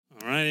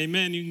right,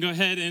 amen. You can go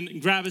ahead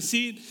and grab a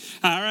seat.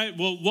 All right,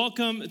 well,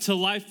 welcome to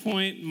Life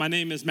Point. My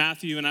name is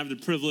Matthew, and I have the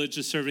privilege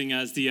of serving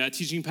as the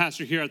teaching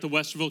pastor here at the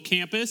Westerville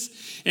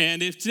campus.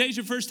 And if today's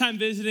your first time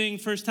visiting,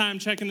 first time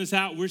checking us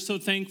out, we're so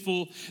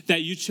thankful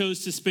that you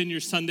chose to spend your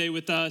Sunday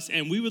with us.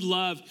 And we would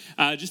love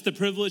just the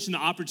privilege and the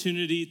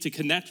opportunity to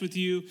connect with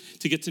you,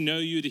 to get to know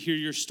you, to hear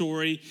your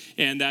story.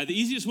 And the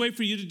easiest way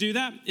for you to do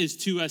that is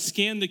to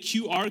scan the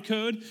QR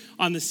code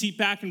on the seat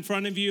back in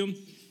front of you.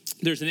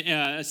 There's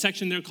a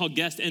section there called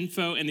Guest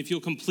Info, and if you'll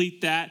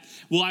complete that,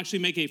 we'll actually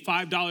make a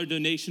 $5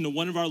 donation to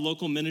one of our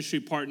local ministry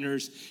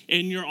partners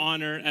in your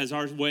honor as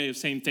our way of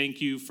saying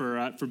thank you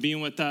for being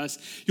with us.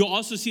 You'll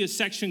also see a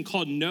section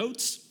called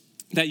Notes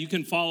that you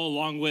can follow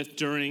along with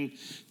during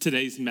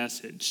today's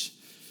message.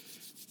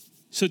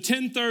 So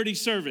 10:30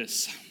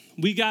 service,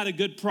 we got a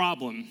good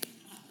problem.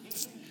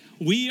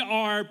 We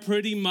have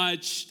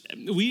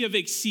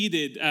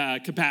exceeded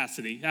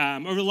capacity.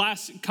 Over the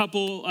last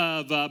couple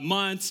of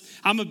months,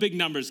 I'm a big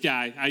numbers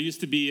guy. I used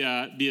to be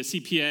a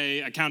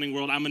CPA, accounting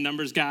world. I'm a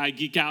numbers guy,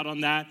 geek out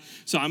on that.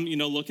 So I'm,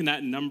 looking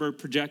at number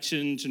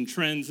projections and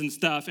trends and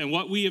stuff. And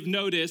what we have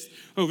noticed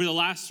over the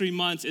last 3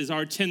 months is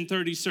our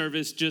 10:30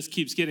 service just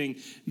keeps getting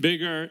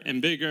bigger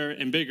and bigger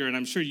and bigger. And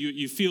I'm sure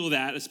you feel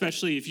that,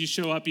 especially if you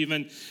show up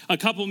even a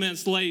couple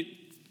minutes late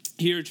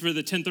here for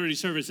the 10:30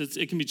 service.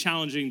 It can be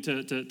challenging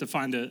to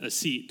find a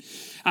seat.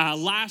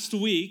 Last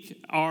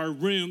week, our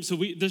room,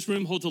 this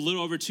room holds a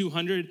little over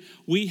 200.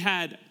 We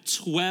had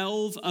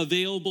 12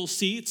 available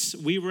seats.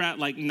 We were at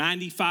like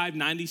 95,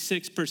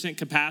 96%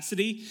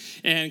 capacity.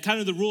 And kind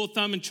of the rule of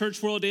thumb in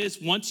church world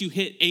is once you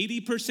hit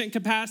 80%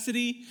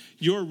 capacity,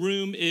 your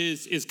room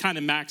is kind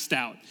of maxed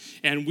out.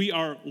 And we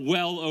are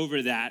well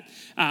over that.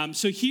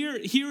 So here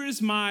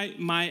is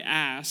my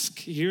ask.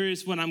 Here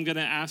is what I'm going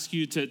to ask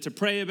you to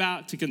pray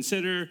about, to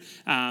consider.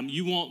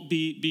 You won't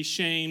be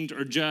shamed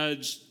or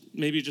judged,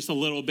 maybe just a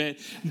little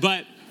bit.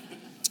 But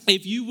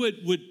if you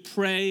would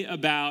pray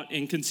about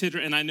and consider,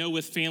 and I know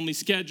with family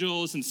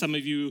schedules, and some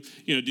of you,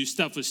 do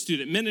stuff with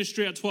student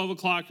ministry at 12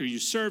 o'clock, or you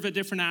serve at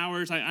different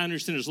hours. I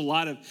understand there's a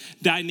lot of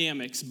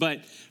dynamics,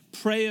 but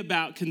pray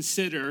about,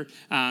 consider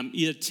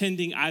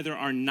attending either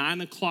our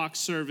 9 o'clock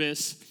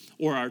service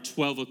or our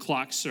 12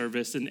 o'clock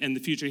service in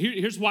the future.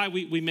 Here's why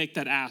we make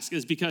that ask,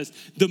 is because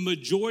the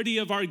majority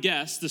of our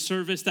guests, the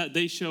service that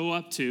they show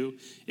up to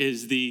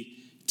is the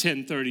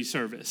 10:30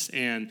 service.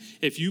 And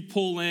if you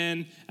pull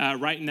in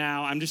right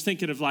now, I'm just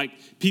thinking of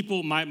like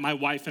people my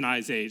wife and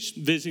I's age,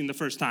 visiting the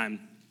first time.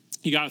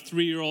 You got a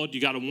 3-year-old,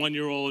 you got a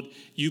 1-year-old,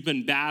 you've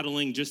been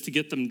battling just to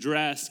get them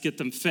dressed, get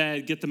them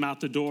fed, get them out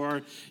the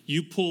door.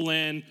 You pull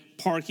in,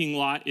 parking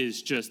lot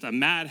is just a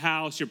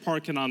madhouse. You're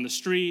parking on the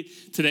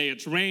street. Today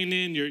it's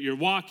raining, you're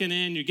walking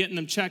in, you're getting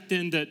them checked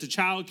into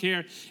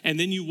childcare, and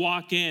then you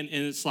walk in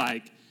and it's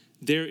like,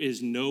 there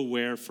is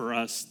nowhere for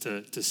us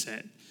to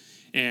sit.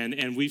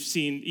 And we've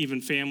seen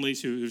even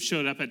families who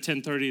showed up at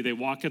 10:30, they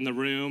walk in the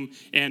room,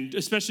 and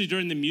especially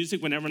during the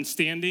music, when everyone's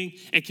standing,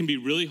 it can be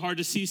really hard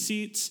to see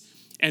seats,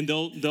 and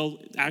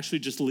they'll actually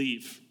just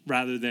leave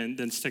rather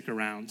than stick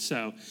around.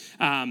 So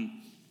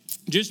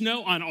just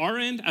know on our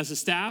end as a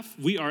staff,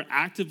 we are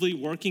actively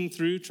working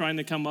through trying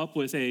to come up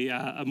with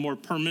a more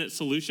permanent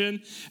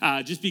solution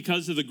just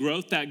because of the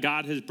growth that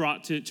God has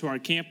brought to our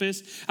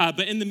campus.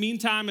 But in the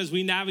meantime, as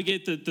we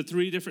navigate the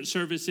 3 different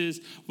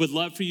services, would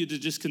love for you to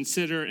just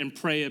consider and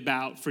pray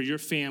about for your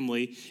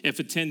family if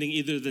attending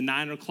either the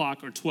 9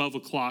 o'clock or 12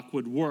 o'clock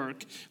would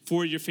work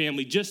for your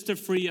family, just to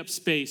free up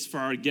space for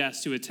our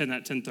guests who attend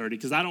at 10:30.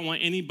 Because I don't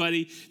want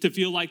anybody to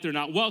feel like they're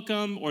not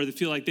welcome or to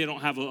feel like they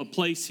don't have a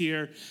place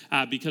here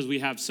because we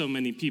have so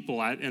many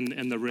people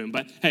in the room.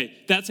 But hey,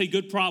 that's a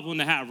good problem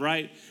to have,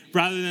 right?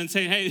 Rather than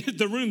say, hey,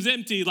 the room's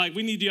empty, like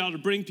we need y'all to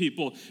bring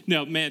people.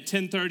 No, man,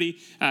 10:30,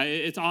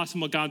 it's awesome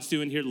what God's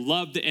doing here.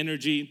 Love the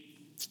energy.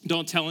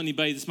 Don't tell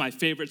anybody this is my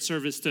favorite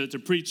service to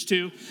preach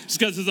to, just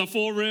because it's a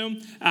full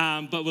room.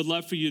 But would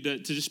love for you to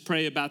just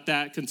pray about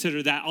that,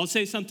 consider that. I'll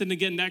say something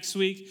again next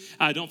week.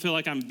 I don't feel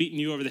like I'm beating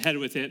you over the head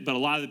with it, but a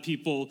lot of the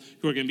people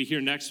who are going to be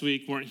here next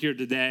week weren't here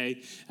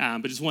today.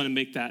 But just want to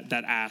make that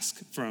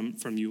ask from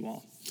you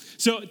all.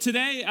 So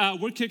today,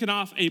 we're kicking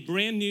off a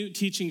brand new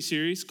teaching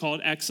series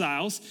called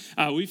Exiles.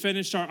 We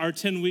finished our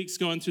 10 weeks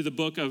going through the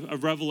book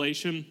of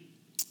Revelation.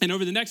 And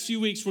over the next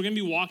few weeks, we're going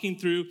to be walking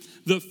through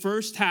the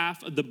first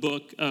half of the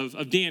book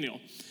of Daniel.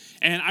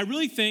 And I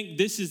really think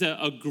this is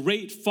a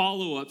great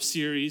follow-up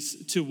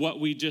series to what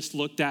we just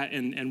looked at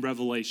in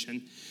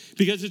Revelation,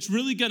 because it's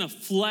really going to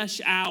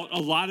flesh out a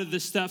lot of the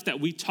stuff that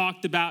we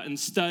talked about and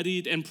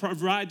studied and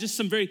provide just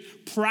some very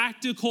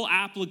practical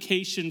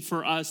application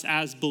for us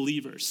as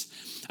believers,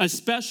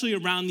 especially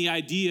around the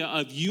idea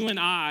of you and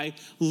I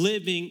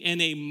living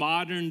in a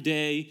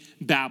modern-day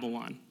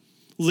Babylon,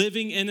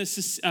 living in a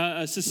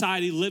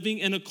society, living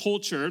in a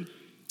culture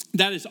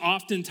that is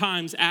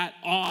oftentimes at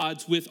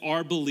odds with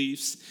our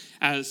beliefs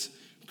as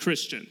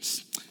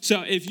Christians.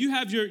 So if you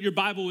have your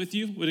Bible with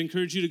you, would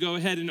encourage you to go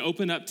ahead and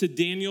open up to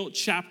Daniel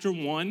chapter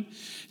 1.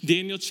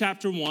 Daniel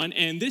chapter 1.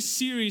 And this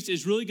series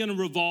is really going to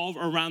revolve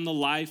around the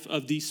life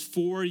of these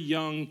 4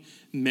 young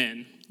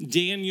men.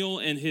 Daniel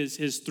and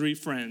his three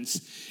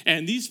friends.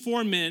 And these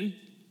four men,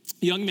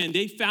 young men,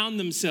 they found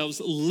themselves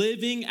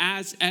living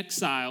as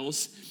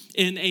exiles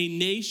in a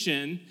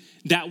nation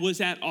that was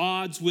at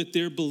odds with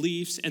their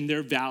beliefs and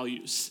their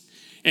values.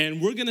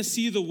 And we're going to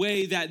see the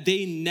way that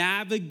they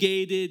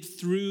navigated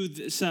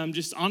through some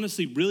just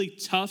honestly really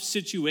tough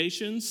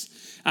situations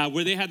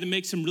where they had to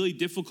make some really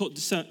difficult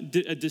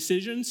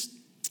decisions.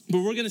 But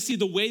we're going to see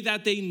the way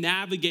that they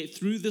navigate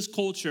through this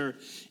culture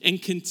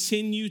and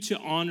continue to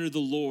honor the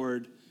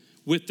Lord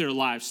with their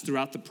lives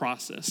throughout the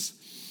process.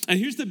 And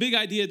here's the big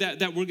idea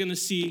that we're going to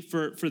see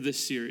for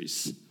this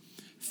series.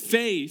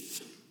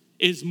 Faith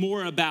is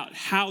more about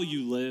how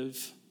you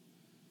live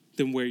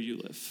than where you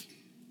live.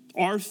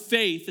 Our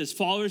faith as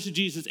followers of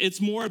Jesus, it's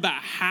more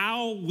about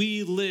how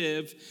we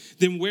live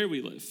than where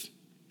we live.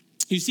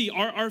 You see,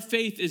 our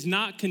faith is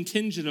not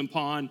contingent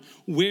upon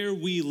where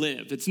we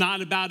live. It's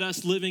not about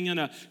us living in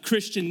a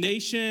Christian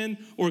nation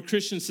or a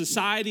Christian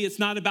society. It's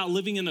not about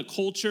living in a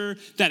culture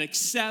that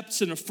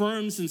accepts and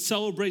affirms and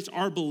celebrates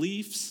our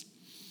beliefs.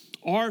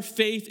 Our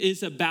faith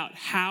is about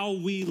how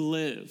we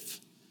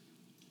live,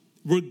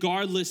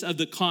 regardless of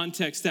the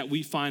context that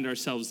we find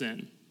ourselves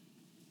in.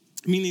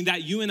 Meaning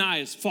that you and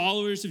I, as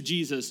followers of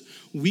Jesus,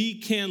 we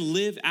can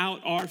live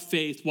out our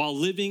faith while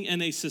living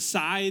in a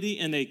society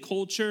and a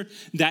culture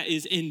that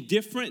is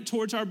indifferent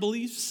towards our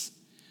beliefs,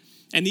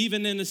 and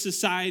even in a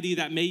society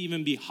that may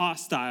even be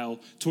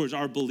hostile towards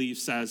our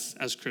beliefs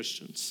as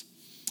Christians.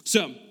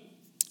 So,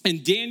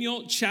 in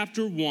Daniel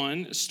chapter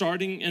 1,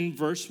 starting in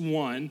verse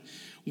 1,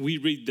 we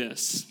read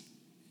this.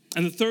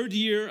 In the 3rd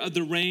year of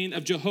the reign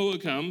of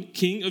Jehoiakim,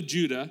 king of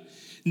Judah,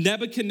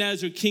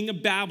 Nebuchadnezzar, king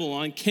of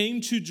Babylon,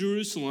 came to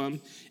Jerusalem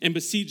and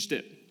besieged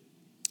it.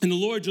 And the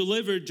Lord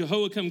delivered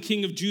Jehoiakim,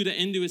 king of Judah,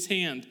 into his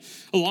hand,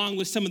 along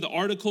with some of the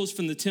articles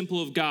from the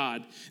temple of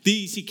God.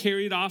 These he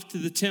carried off to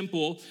the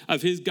temple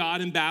of his God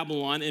in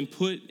Babylon and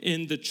put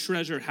in the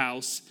treasure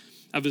house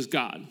of his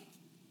God.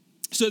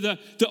 So the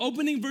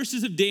opening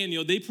verses of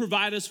Daniel, they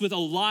provide us with a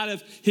lot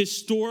of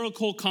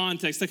historical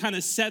context to kind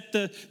of set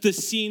the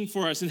scene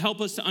for us and help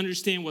us to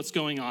understand what's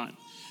going on.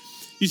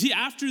 You see,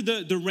 after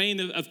the reign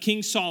of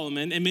King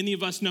Solomon, and many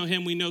of us know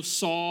him, we know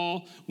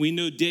Saul, we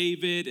know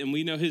David, and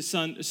we know his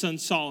son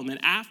Solomon.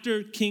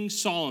 After King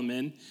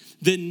Solomon,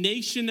 the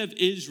nation of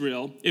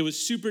Israel, it was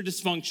super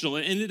dysfunctional.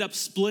 It ended up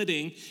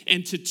splitting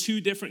into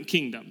two different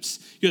kingdoms.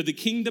 You had the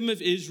kingdom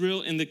of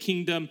Israel and the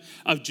kingdom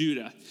of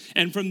Judah.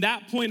 And from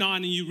that point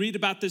on, and you read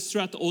about this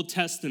throughout the Old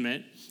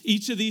Testament,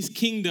 each of these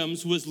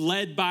kingdoms was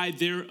led by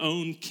their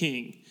own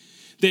king.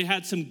 They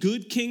had some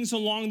good kings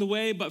along the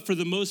way, but for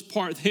the most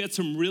part, they had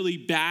some really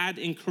bad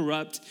and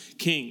corrupt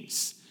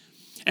kings.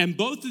 And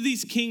both of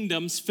these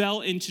kingdoms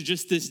fell into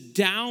just this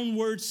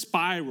downward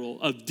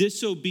spiral of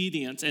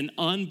disobedience and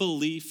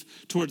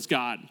unbelief towards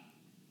God.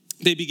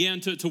 They began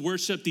to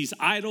worship these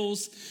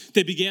idols.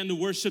 They began to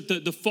worship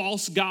the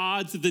false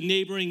gods of the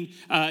neighboring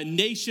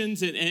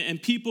nations and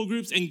people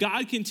groups. And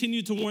God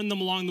continued to warn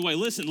them along the way.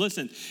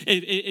 Listen,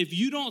 if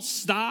you don't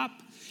stop,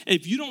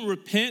 if you don't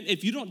repent,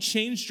 if you don't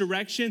change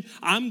direction,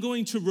 I'm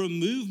going to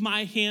remove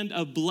my hand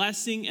of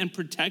blessing and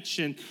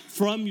protection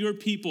from your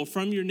people,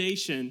 from your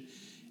nation,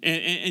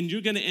 and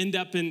you're going to end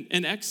up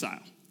in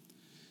exile.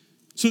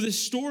 So the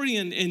story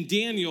in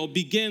Daniel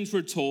begins,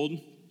 we're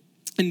told,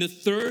 in the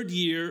 3rd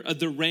year of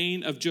the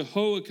reign of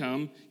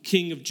Jehoiakim,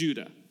 king of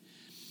Judah.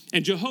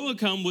 And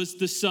Jehoiakim was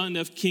the son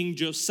of King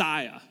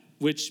Josiah,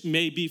 which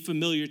may be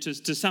familiar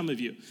to some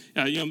of you.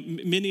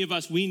 Many of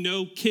us, we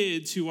know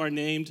kids who are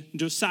named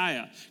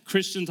Josiah.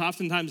 Christians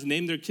oftentimes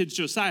name their kids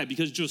Josiah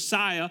because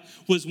Josiah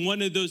was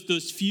one of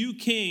those few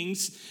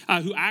kings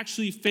who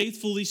actually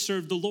faithfully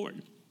served the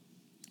Lord.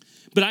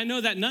 But I know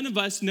that none of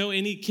us know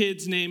any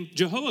kids named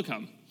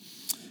Jehoiakim.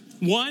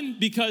 One,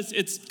 because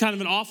it's kind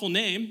of an awful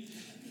name.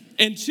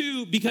 And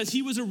two, because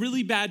he was a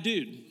really bad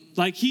dude.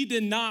 Like, he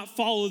did not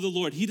follow the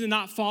Lord. He did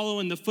not follow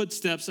in the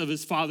footsteps of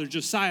his father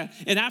Josiah.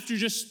 And after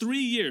just 3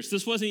 years,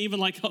 this wasn't even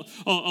like a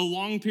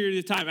long period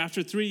of time.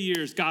 After 3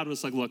 years, God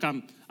was like, look,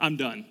 I'm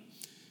done.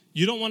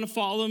 You don't want to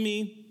follow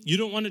me. You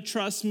don't want to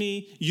trust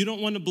me. You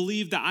don't want to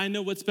believe that I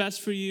know what's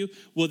best for you.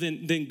 Well,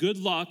 then good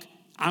luck.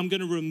 I'm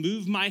going to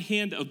remove my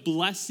hand of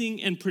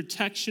blessing and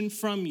protection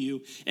from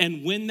you.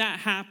 And when that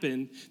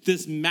happened,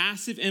 this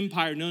massive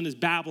empire known as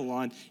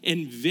Babylon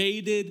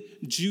invaded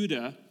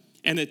Judah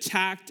and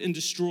attacked and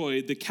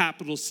destroyed the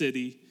capital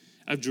city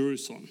of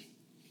Jerusalem.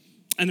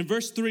 And in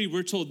verse 3,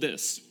 we're told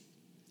this.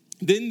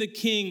 Then the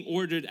king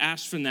ordered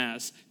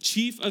Ashpenaz,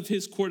 chief of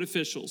his court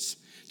officials,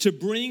 to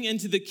bring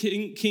into the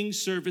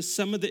king's service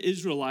some of the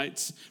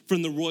Israelites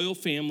from the royal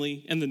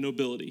family and the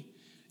nobility,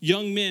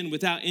 young men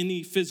without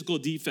any physical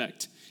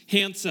defect,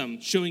 handsome,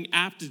 showing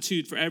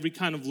aptitude for every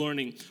kind of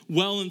learning,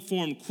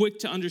 well-informed, quick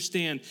to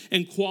understand,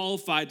 and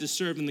qualified to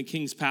serve in the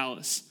king's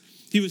palace.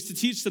 He was to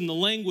teach them the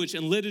language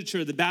and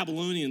literature of the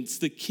Babylonians.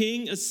 The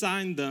king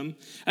assigned them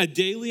a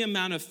daily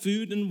amount of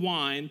food and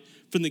wine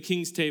from the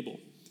king's table.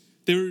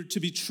 They were to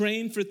be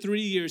trained for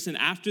 3 years, and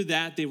after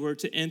that, they were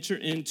to enter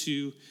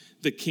into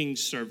the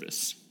king's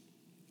service.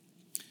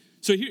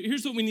 So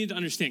here's what we need to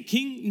understand.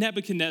 King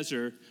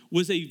Nebuchadnezzar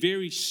was a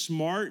very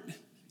smart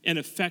and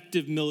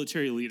effective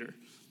military leader.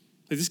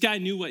 This guy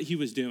knew what he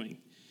was doing.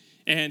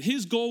 And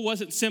his goal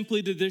wasn't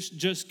simply to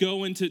just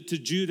go into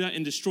Judah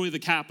and destroy the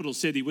capital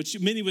city, which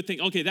many would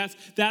think, okay,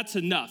 that's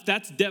enough.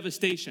 That's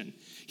devastation.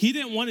 He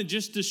didn't want to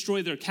just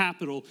destroy their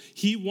capital.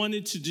 He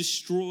wanted to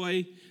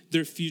destroy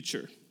their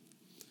future.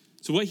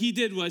 So what he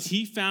did was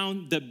he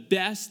found the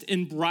best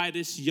and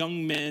brightest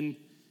young men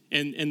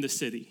in the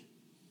city.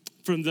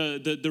 From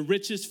the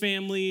richest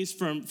families,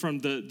 from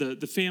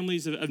the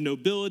families of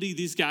nobility.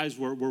 These guys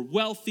were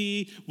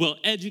wealthy,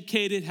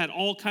 well-educated, had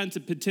all kinds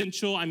of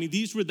potential. I mean,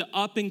 these were the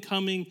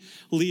up-and-coming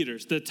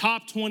leaders, the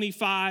top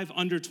 25,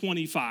 under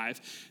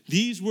 25.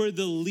 These were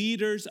the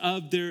leaders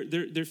of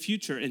their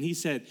future. And he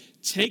said,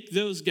 take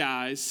those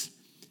guys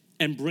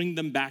and bring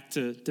them back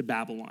to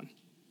Babylon.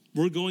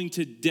 We're going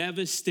to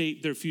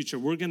devastate their future.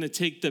 We're going to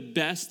take the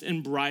best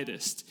and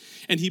brightest.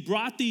 And he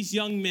brought these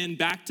young men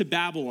back to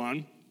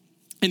Babylon,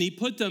 and he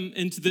put them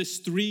into this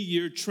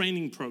 3-year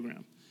training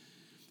program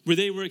where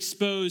they were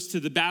exposed to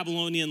the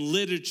Babylonian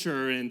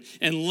literature and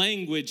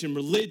language and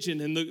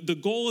religion. And the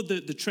goal of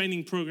the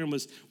training program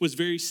was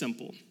very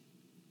simple.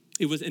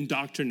 It was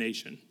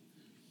indoctrination.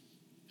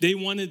 They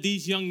wanted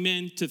these young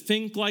men to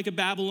think like a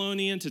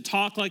Babylonian, to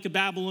talk like a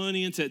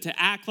Babylonian, to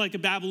act like a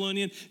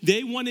Babylonian.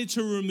 They wanted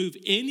to remove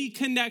any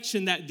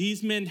connection that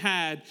these men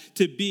had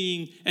to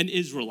being an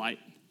Israelite.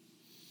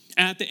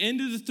 At the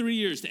end of the 3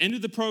 years, the end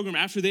of the program,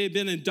 after they had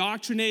been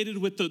indoctrinated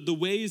with the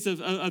ways of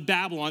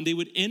Babylon, they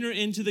would enter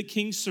into the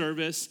king's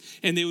service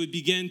and they would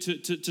begin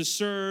to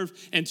serve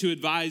and to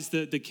advise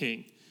the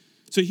king.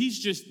 So he's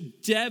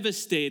just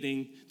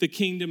devastating the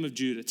kingdom of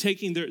Judah,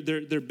 taking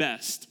their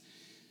best.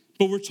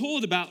 But we're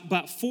told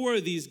about 4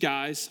 of these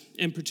guys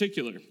in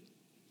particular.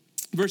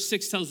 Verse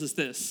 6 tells us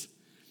this.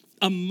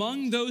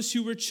 Among those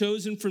who were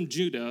chosen from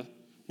Judah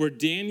were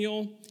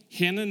Daniel,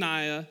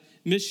 Hananiah,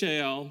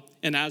 Mishael,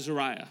 and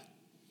Azariah.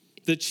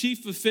 The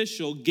chief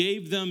official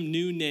gave them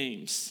new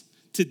names.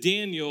 To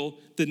Daniel,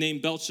 the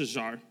name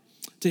Belshazzar.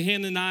 To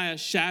Hananiah,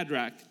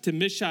 Shadrach. To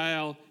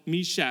Mishael,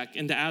 Meshach.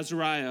 And to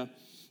Azariah,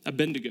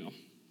 Abednego.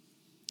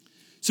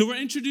 So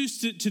we're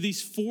introduced to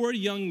these 4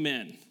 young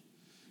men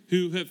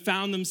who have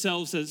found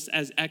themselves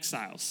as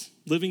exiles,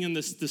 living in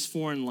this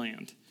foreign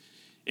land.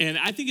 And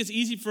I think it's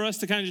easy for us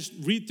to kind of just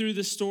read through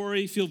this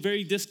story, feel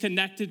very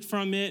disconnected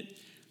from it.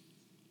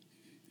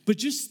 But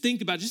just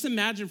think about it. Just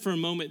imagine for a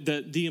moment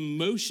the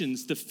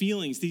emotions, the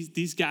feelings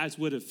these guys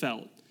would have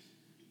felt.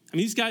 I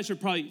mean, these guys are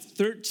probably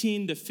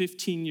 13 to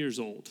 15 years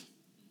old.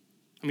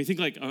 I mean, think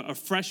like a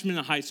freshman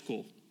in high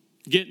school,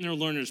 getting their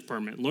learner's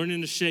permit,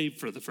 learning to shave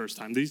for the first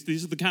time.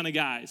 These are the kind of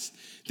guys.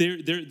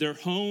 Their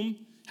home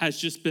has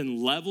just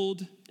been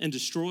leveled and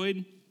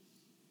destroyed.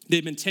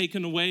 They've been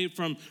taken away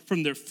from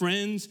their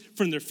friends,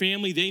 from their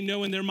family. They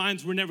know in their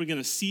minds we're never going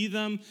to see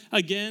them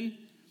again.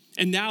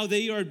 And now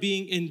they are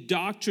being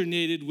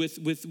indoctrinated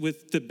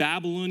with the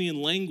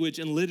Babylonian language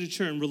and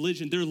literature and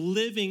religion. They're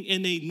living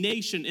in a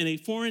nation, in a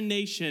foreign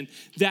nation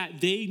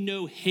that they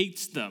know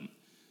hates them.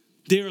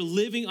 They are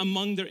living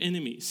among their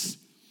enemies.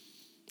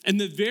 And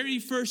the very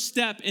first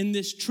step in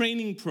this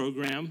training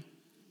program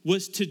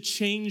was to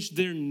change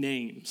their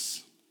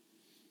names.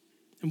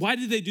 And why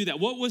did they do that?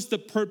 What was the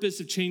purpose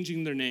of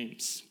changing their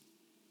names?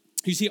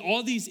 You see,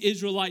 all these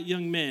Israelite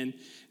young men,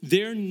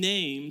 their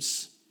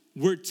names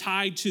were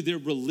tied to their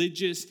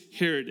religious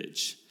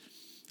heritage.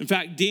 In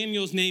fact,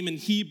 Daniel's name in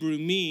Hebrew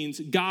means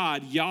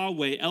God,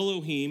 Yahweh,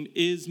 Elohim,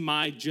 is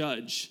my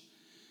judge.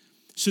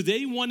 So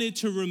they wanted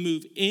to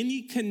remove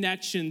any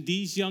connection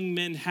these young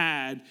men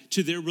had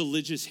to their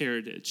religious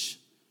heritage,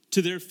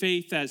 to their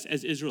faith as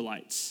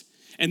Israelites.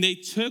 And they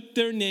took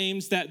their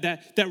names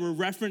that were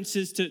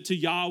references to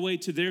Yahweh,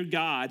 to their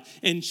God,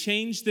 and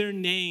changed their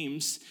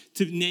names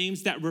to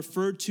names that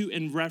referred to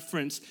and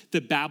referenced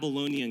the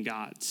Babylonian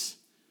gods.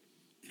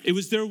 It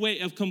was their way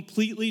of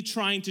completely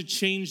trying to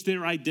change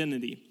their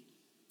identity.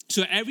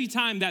 So every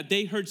time that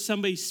they heard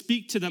somebody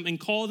speak to them and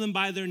call them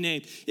by their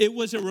name, it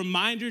was a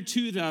reminder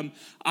to them,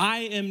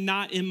 I am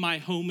not in my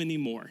home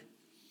anymore.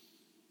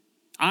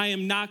 I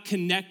am not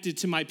connected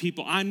to my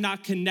people. I'm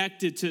not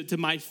connected to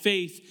my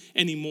faith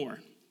anymore.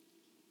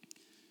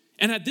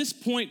 And at this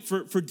point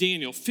for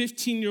Daniel,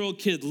 15-year-old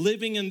kid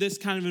living in this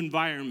kind of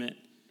environment,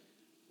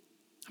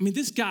 I mean,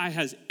 this guy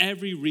has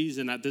every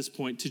reason at this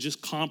point to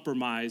just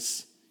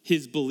compromise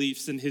his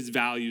beliefs and his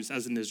values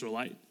as an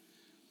Israelite.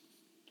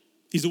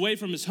 He's away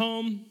from his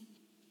home.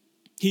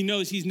 He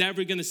knows he's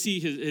never going to see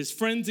his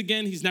friends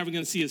again. He's never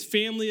going to see his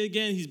family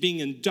again. He's being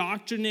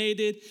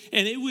indoctrinated.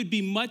 And it would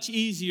be much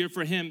easier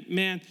for him,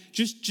 man,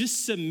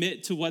 just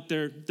submit to what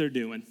they're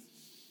doing.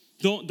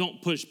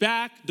 Don't push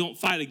back. Don't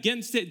fight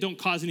against it. Don't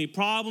cause any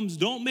problems.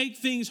 Don't make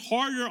things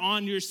harder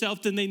on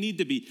yourself than they need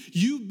to be.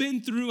 You've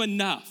been through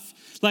enough.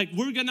 Like,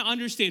 we're going to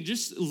understand.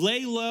 Just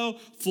lay low,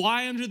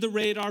 fly under the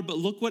radar. But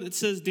look what it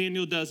says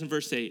Daniel does in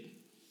verse 8.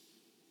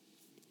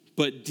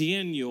 But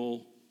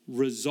Daniel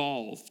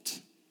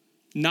resolved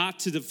not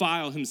to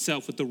defile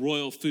himself with the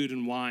royal food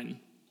and wine.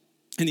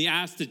 And he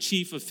asked the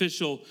chief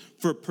official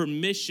for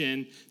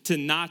permission to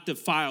not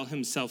defile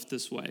himself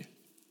this way.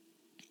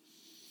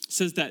 It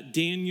says that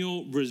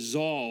Daniel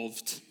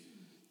resolved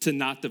to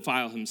not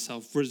defile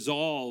himself.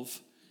 Resolve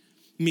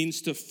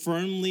means to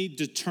firmly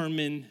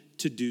determine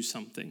to do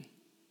something.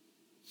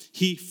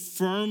 He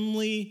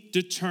firmly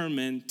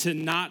determined to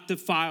not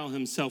defile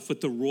himself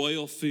with the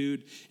royal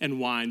food and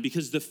wine,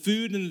 because the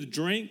food and the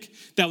drink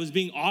that was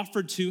being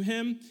offered to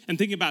him, and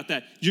think about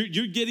that,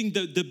 you're getting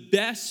the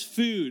best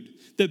food,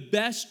 the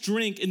best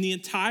drink in the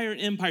entire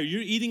empire.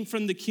 You're eating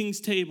from the king's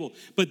table,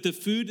 but the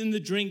food and the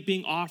drink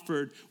being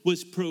offered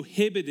was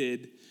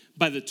prohibited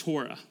by the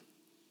Torah.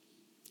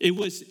 It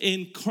was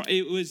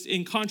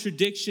in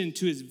contradiction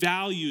to his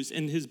values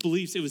and his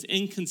beliefs. It was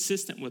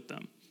inconsistent with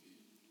them.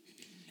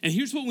 And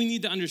here's what we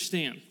need to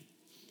understand.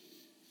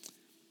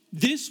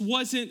 This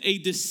wasn't a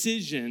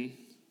decision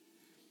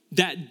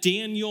that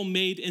Daniel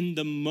made in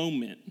the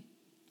moment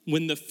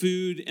when the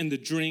food and the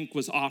drink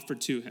was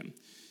offered to him.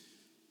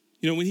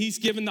 You know, when he's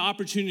given the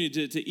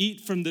opportunity to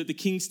eat from the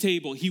king's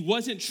table, he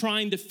wasn't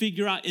trying to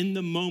figure out in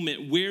the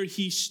moment where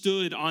he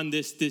stood on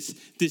this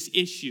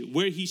issue,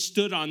 where he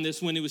stood on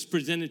this when it was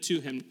presented to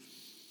him.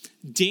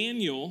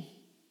 Daniel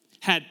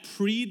had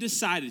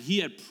predecided, he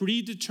had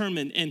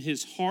predetermined in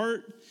his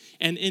heart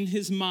and in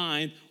his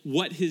mind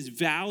what his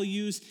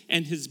values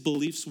and his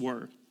beliefs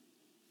were.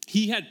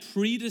 He had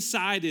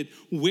predecided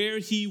where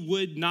he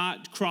would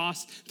not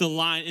cross the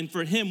line. And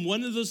for him,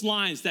 one of those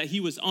lines that he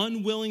was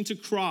unwilling to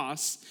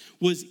cross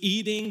was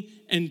eating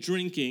and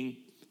drinking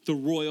the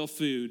royal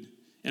food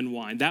and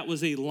wine. That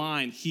was a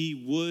line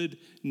he would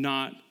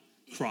not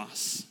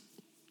cross.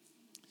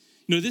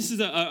 You know, this is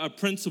a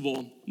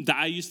principle that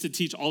I used to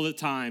teach all the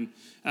time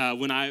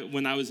when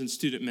I was in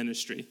student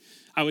ministry.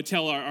 I would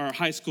tell our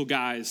high school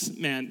guys,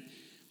 man,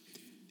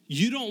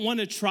 you don't want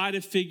to try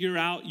to figure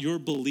out your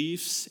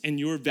beliefs and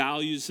your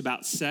values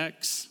about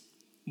sex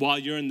while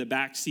you're in the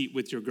back seat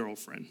with your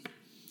girlfriend.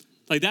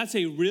 Like, that's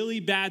a really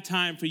bad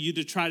time for you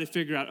to try to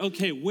figure out,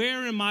 okay,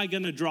 where am I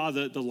going to draw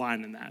the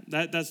line in that?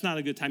 That's not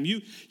a good time.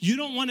 You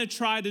don't want to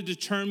try to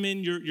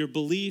determine your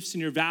beliefs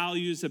and your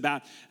values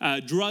about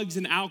drugs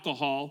and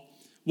alcohol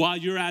while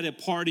you're at a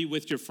party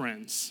with your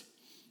friends.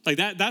 Like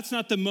that's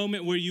not the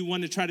moment where you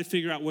want to try to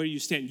figure out where you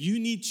stand. You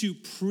need to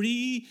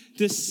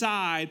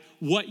pre-decide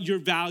what your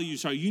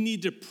values are. You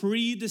need to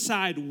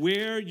pre-decide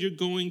where you're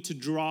going to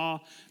draw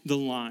the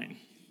line.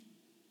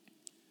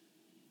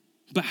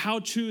 But how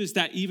true is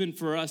that even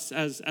for us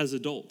as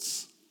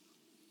adults?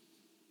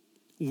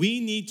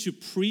 We need to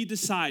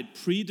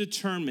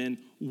predetermine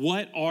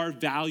what our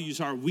values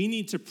are. We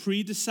need to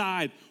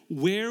pre-decide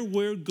where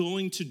we're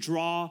going to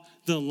draw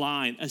the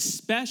line,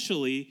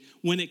 especially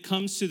when it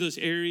comes to those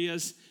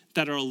areas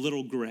that are a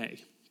little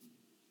gray,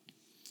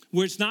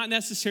 where it's not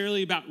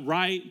necessarily about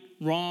right,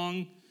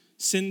 wrong,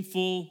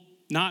 sinful,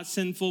 not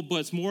sinful, but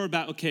it's more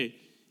about, okay,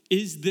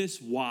 is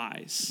this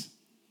wise?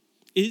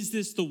 Is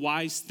this the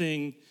wise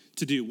thing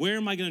to do? Where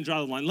am I going to draw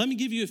the line? Let me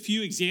give you a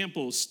few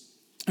examples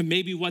of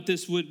maybe what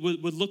this would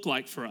look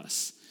like for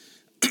us.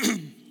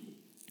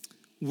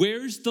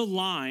 Where's the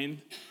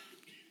line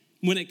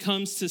when it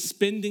comes to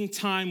spending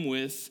time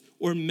with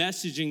or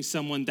messaging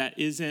someone that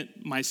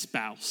isn't my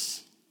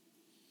spouse?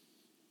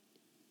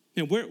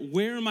 And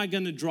where am I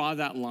going to draw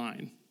that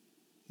line?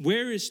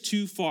 Where is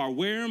too far?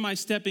 Where am I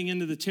stepping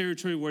into the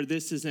territory where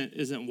this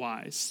isn't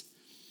wise?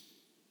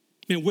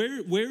 And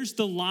where's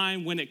the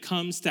line when it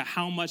comes to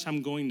how much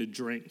I'm going to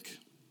drink?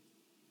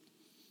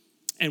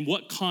 And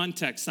what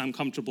context I'm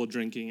comfortable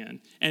drinking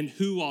in, and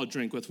who I'll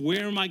drink with.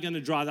 Where am I going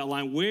to draw that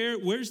line?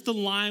 Where's the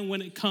line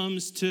when it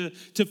comes to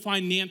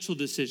financial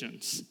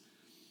decisions?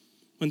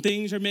 When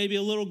things are maybe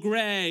a little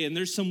gray and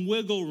there's some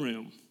wiggle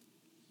room.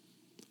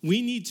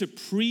 We need to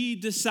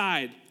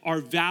pre-decide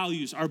our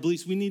values, our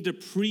beliefs. We need to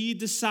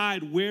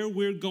pre-decide where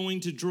we're going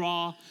to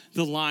draw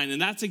the line.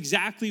 And that's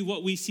exactly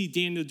what we see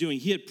Daniel doing.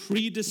 He had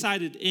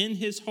pre-decided in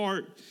his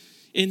heart,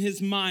 in his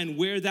mind,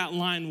 where that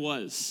line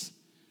was.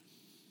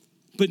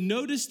 But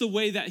notice the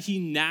way that he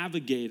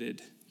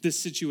navigated this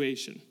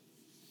situation.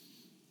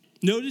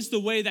 Notice the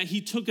way that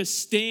he took a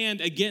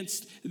stand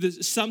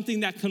against something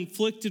that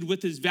conflicted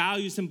with his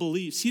values and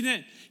beliefs. He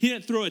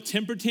didn't throw a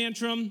temper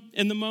tantrum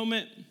in the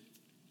moment.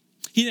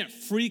 He didn't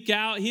freak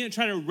out. He didn't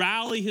try to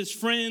rally his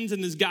friends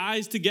and his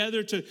guys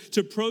together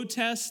to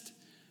protest.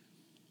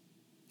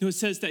 No, it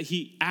says that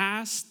he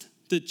asked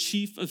the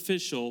chief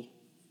official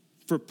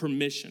for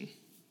permission.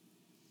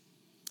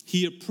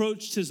 He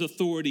approached his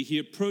authority. He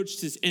approached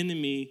his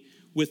enemy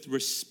with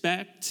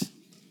respect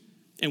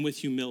and with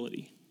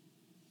humility.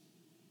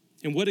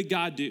 And what did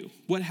God do?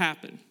 What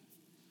happened?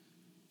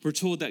 We're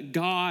told that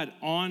God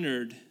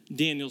honored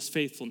Daniel's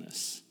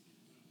faithfulness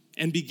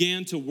and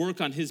began to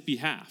work on his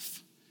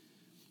behalf.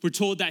 We're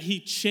told that he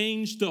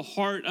changed the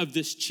heart of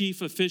this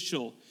chief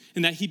official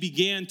and that he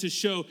began to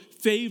show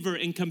favor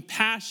and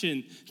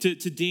compassion to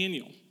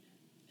Daniel.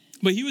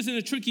 But he was in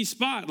a tricky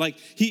spot. Like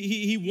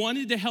he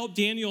wanted to help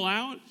Daniel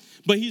out,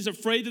 But he's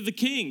afraid of the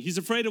king. He's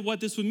afraid of what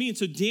this would mean.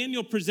 So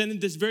Daniel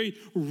presented this very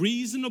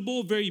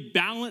reasonable, very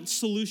balanced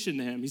solution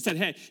to him. He said,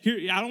 hey,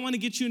 here, I don't want to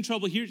get you in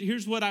trouble.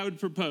 Here's what I would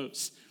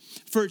propose.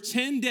 For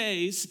 10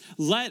 days,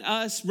 let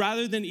us,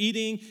 rather than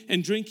eating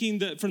and drinking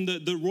from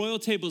the royal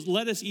tables,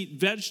 let us eat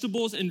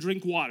vegetables and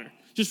drink water,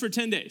 just for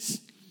 10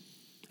 days.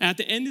 At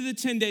the end of the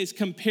 10 days,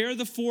 compare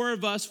the 4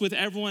 of us with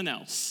everyone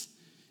else.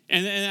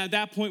 And at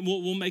that point,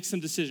 we'll make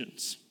some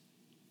decisions.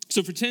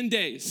 So for 10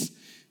 days,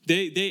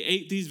 they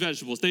ate these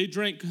vegetables. They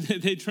drank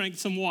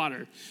some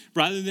water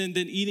rather than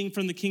eating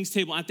from the king's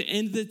table. At the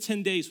end of the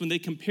 10 days, when they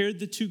compared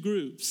the 2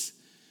 groups,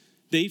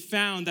 they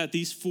found that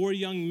these 4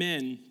 young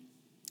men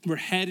were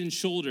head and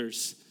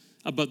shoulders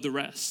above the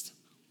rest,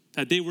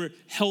 that they were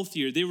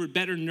healthier, they were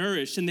better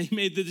nourished, and they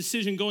made the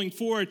decision going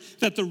forward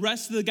that the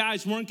rest of the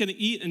guys weren't going to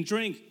eat and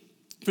drink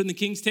from the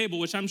king's table,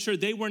 which I'm sure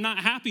they were not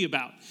happy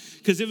about,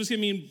 because it was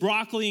going to mean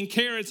broccoli and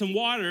carrots and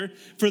water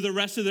for the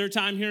rest of their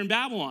time here in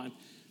Babylon.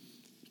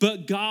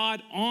 But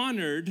God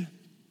honored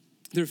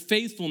their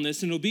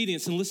faithfulness and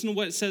obedience. And listen to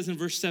what it says in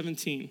verse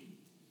 17.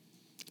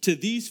 To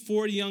these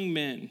 4 young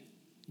men,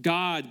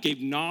 God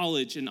gave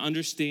knowledge and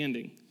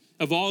understanding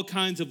of all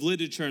kinds of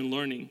literature and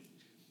learning.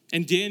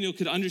 And Daniel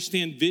could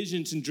understand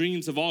visions and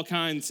dreams of all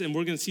kinds, and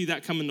we're going to see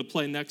that come into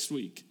play next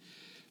week.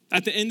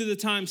 At the end of the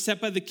time set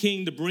by the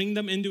king to bring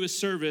them into his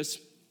service,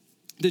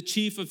 the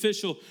chief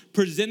official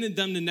presented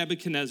them to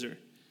Nebuchadnezzar.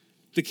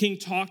 The king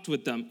talked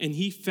with them, and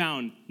he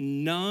found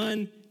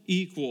none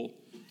equal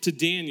to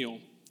Daniel,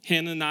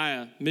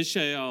 Hananiah,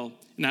 Mishael,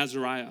 and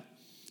Azariah.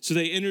 So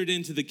they entered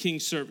into the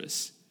king's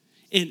service.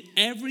 In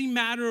every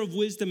matter of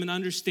wisdom and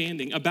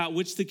understanding about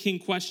which the king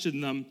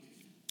questioned them,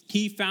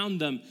 he found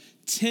them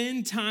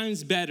 10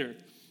 times better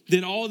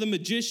than all the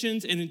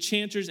magicians and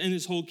enchanters in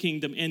his whole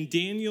kingdom. And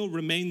Daniel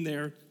remained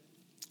there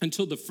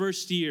until the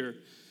first year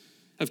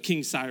of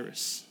King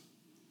Cyrus.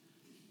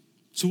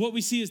 So what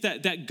we see is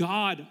that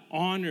God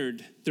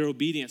honored their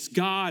obedience.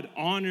 God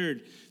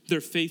honored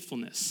their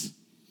faithfulness.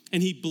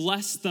 And he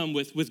blessed them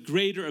with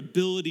greater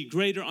ability,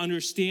 greater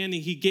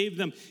understanding. He gave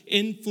them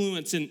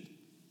influence and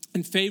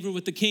favor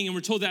with the king. And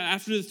we're told that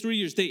after the 3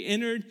 years, they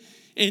entered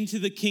into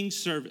the king's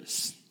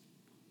service.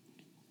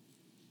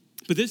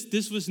 But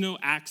this was no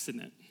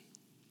accident.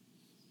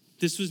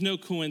 This was no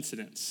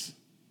coincidence.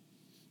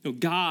 No,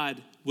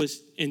 God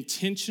was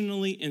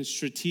intentionally and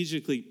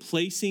strategically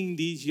placing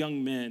these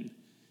young men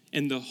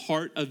in the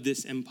heart of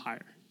this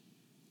empire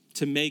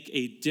to make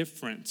a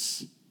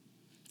difference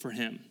for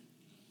him.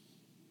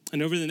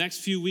 And over the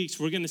next few weeks,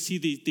 we're going to see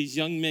these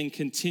young men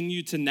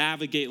continue to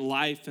navigate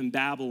life in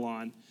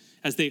Babylon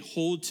as they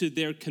hold to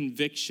their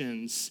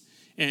convictions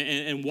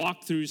and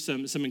walk through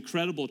some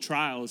incredible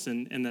trials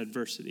and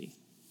adversity.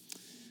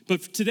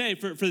 But today,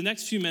 for the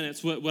next few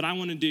minutes, what I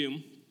want to do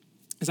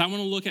is I want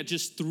to look at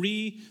just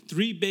three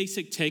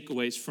basic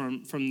takeaways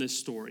from this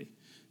story.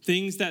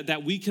 Things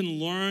that we can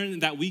learn,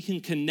 that we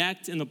can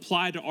connect and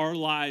apply to our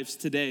lives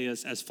today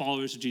as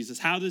followers of Jesus.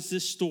 How does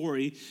this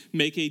story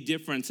make a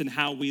difference in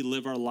how we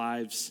live our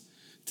lives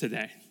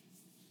today?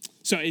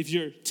 So if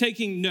you're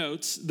taking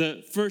notes,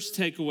 the first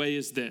takeaway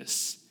is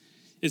this.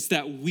 It's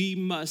that we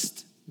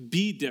must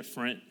be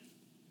different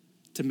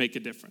to make a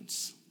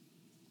difference.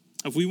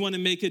 If we want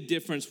to make a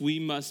difference, we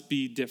must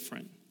be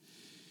different.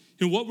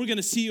 And what we're going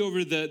to see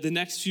over the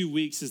next few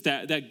weeks is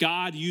that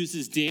God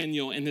uses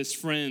Daniel and his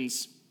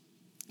friends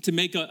to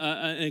make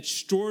an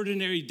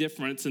extraordinary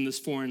difference in this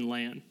foreign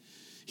land.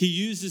 He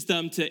uses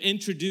them to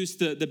introduce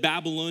the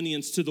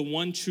Babylonians to the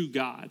one true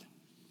God.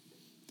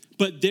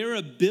 But their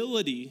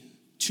ability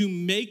to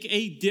make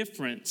a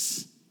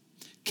difference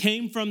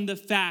came from the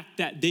fact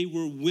that they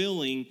were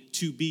willing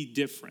to be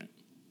different.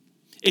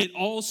 It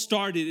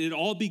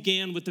all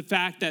began with the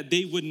fact that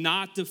they would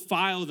not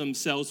defile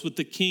themselves with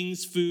the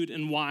king's food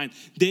and wine.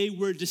 They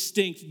were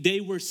distinct.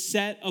 They were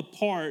set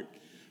apart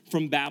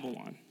from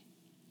Babylon.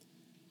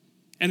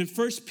 And in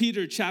 1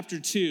 Peter chapter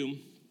 2,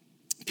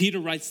 Peter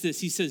writes this.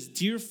 He says,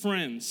 "Dear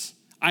friends,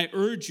 I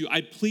urge you,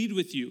 I plead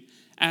with you,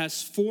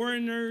 as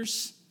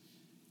foreigners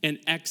and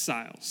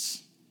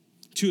exiles,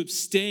 to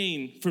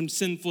abstain from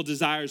sinful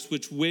desires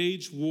which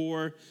wage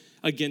war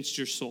against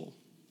your soul."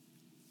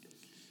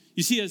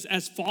 You see,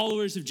 as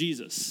followers of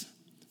Jesus,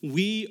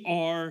 we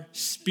are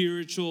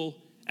spiritual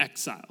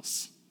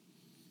exiles.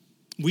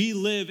 We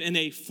live in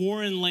a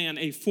foreign land,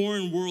 a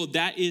foreign world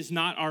that is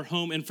not our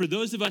home. And for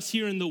those of us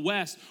here in the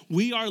West,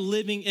 we are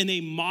living in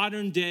a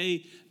modern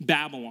day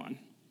Babylon.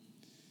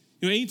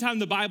 You know, anytime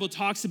the Bible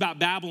talks about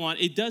Babylon,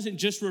 it doesn't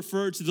just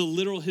refer to the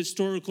literal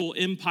historical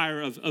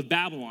empire of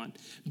Babylon.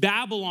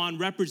 Babylon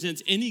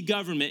represents any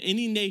government,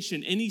 any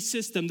nation, any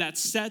system that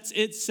sets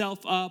itself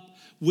up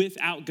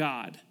without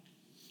God.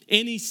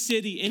 Any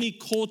city, any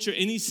culture,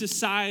 any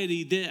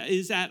society that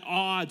is at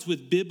odds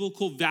with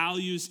biblical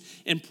values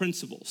and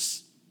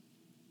principles.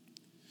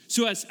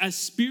 So as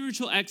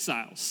spiritual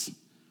exiles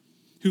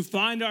who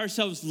find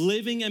ourselves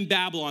living in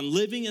Babylon,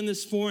 living in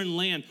this foreign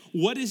land,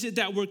 what is it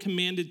that we're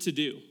commanded to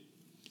do?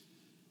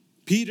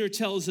 Peter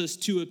tells us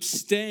to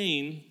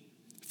abstain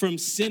from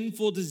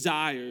sinful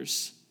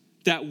desires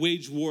that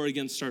wage war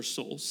against our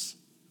souls.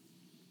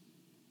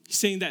 He's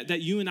saying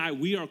that you and I,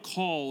 we are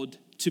called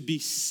to be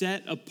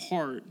set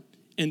apart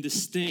and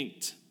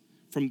distinct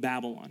from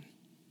Babylon.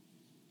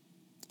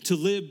 To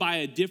live by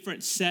a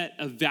different set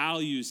of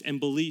values and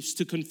beliefs,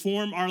 to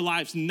conform our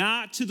lives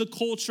not to the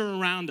culture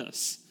around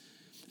us,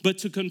 but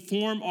to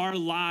conform our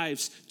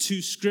lives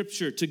to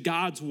Scripture, to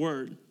God's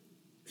word.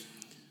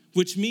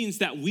 Which means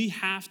that we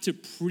have to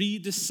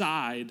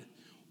pre-decide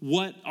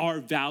what our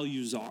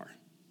values are.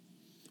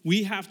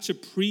 We have to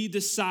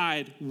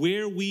pre-decide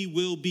where we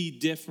will be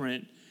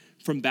different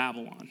from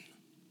Babylon.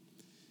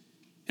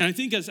 And I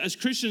think as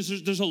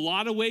Christians, there's a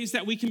lot of ways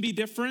that we can be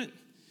different.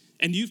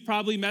 And you've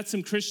probably met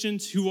some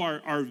Christians who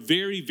are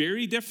very,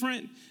 very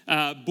different,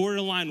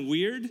 borderline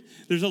weird.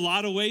 There's a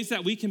lot of ways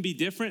that we can be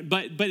different.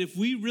 But if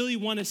we really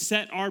want to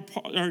set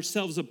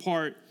ourselves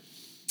apart,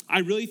 I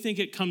really think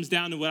it comes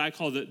down to what I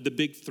call the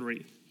big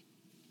three: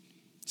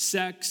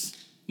 sex,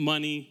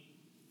 money,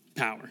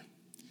 power.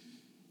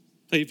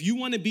 Like if you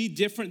want to be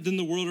different than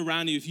the world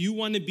around you, if you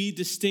want to be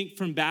distinct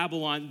from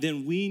Babylon,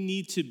 then we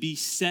need to be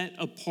set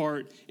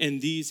apart in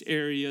these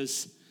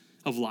areas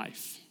of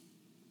life.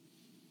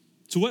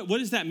 So what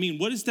does that mean?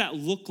 What does that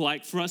look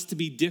like for us to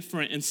be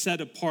different and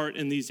set apart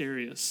in these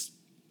areas?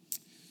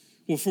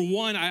 Well, for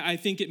one, I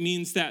think it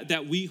means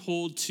that we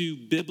hold to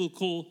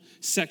biblical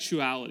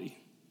sexuality,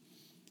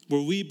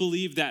 where we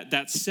believe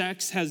that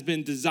sex has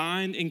been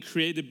designed and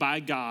created by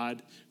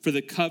God for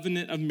the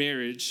covenant of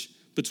marriage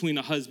between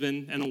a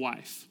husband and a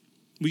wife.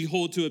 We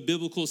hold to a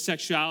biblical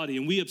sexuality,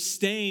 and we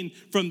abstain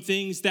from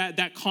things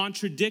that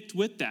contradict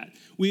with that.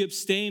 We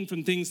abstain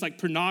from things like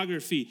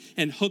pornography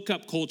and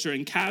hookup culture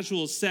and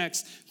casual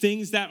sex,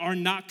 things that are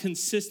not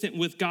consistent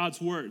with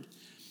God's word.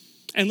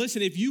 And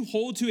listen, if you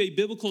hold to a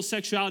biblical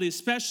sexuality,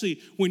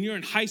 especially when you're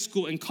in high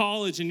school and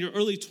college and your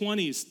early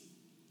 20s,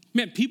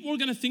 man, people are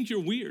going to think you're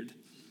weird.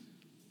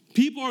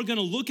 People are going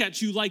to look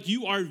at you like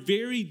you are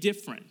very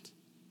different.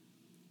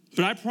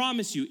 But I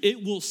promise you,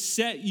 it will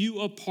set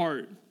you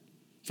apart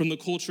from the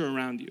culture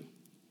around you.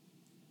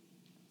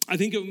 I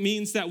think it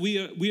means that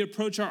we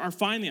approach our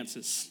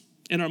finances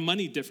and our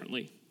money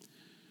differently.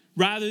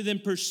 Rather than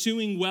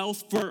pursuing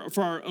wealth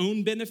for our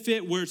own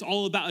benefit, where it's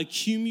all about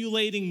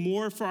accumulating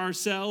more for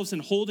ourselves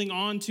and holding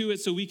on to it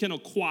so we can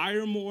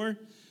acquire more,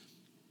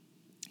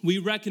 we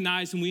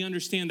recognize and we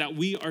understand that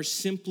we are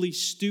simply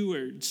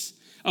stewards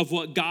of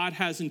what God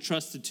has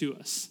entrusted to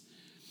us.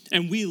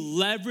 And we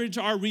leverage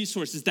our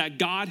resources that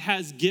God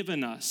has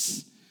given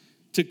us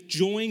to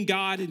join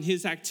God in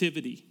his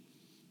activity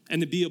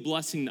and to be a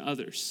blessing to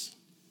others.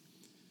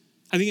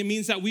 I think it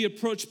means that we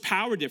approach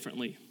power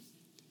differently.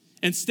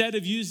 Instead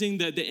of using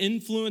the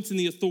influence and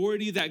the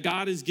authority that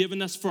God has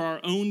given us for our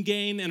own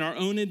gain and our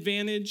own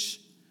advantage,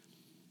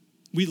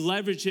 we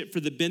leverage it for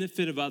the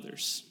benefit of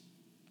others.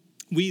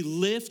 We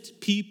lift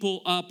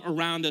people up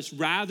around us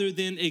rather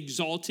than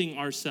exalting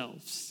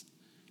ourselves.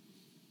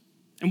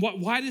 And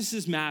why does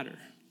this matter?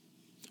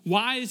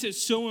 Why is it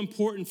so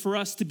important for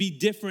us to be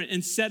different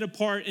and set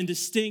apart and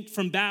distinct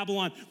from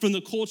Babylon, from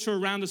the culture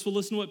around us? Well,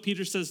 listen to what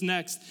Peter says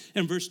next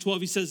in verse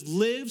 12. He says,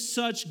 live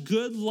such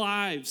good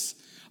lives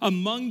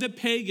among the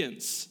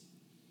pagans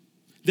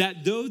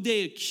that though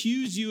they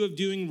accuse you of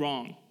doing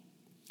wrong,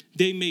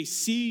 they may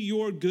see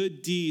your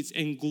good deeds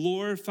and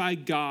glorify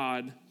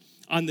God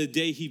on the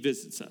day he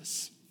visits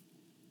us.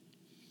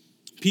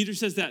 Peter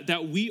says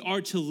that we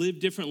are to live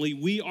differently.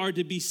 We are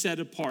to be set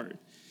apart.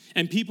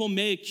 And people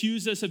may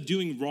accuse us of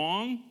doing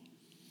wrong,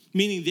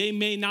 meaning they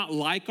may not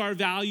like our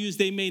values.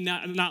 They may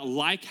not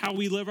like how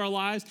we live our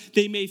lives.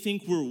 They may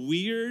think we're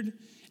weird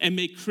and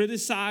may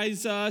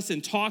criticize us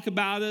and talk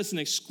about us and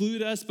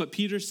exclude us. But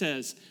Peter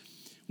says,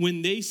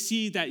 when they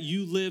see that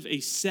you live a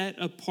set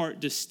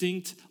apart,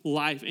 distinct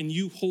life and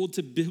you hold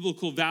to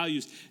biblical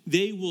values,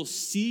 they will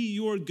see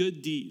your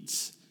good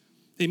deeds.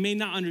 They may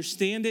not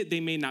understand it, they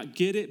may not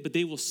get it, but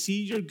they will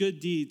see your good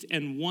deeds.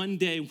 And one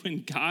day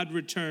when God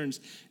returns,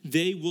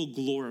 they will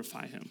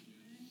glorify him.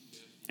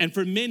 And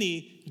for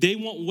many, they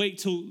won't wait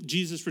till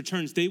Jesus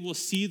returns. They will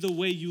see the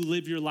way you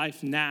live your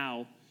life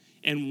now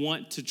and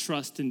want to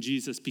trust in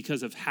Jesus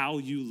because of how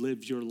you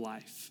live your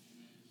life.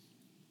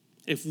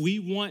 If we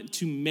want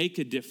to make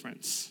a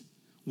difference,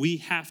 we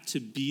have to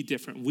be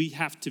different. We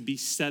have to be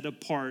set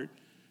apart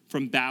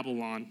from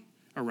Babylon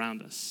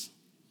around us.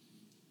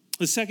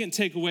 The second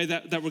takeaway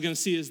that we're going to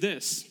see is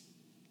this: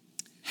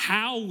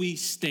 how we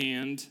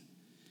stand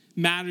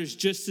matters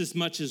just as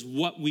much as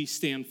what we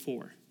stand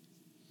for.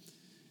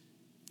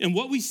 And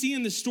what we see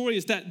in this story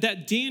is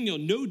that Daniel,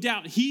 no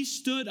doubt, he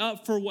stood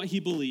up for what he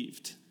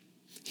believed.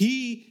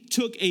 He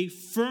took a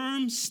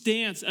firm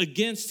stance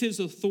against his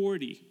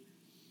authority.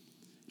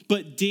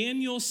 But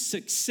Daniel's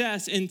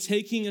success in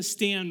taking a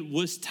stand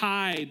was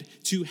tied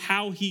to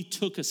how he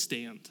took a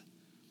stand.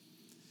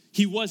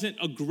 He wasn't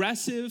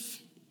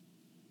aggressive.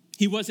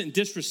 He wasn't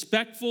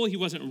disrespectful. He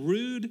wasn't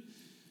rude.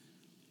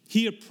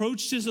 He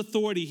approached his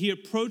authority. He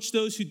approached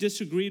those who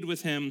disagreed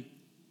with him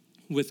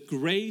with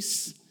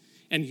grace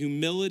and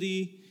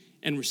humility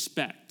and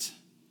respect.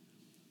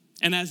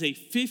 And as a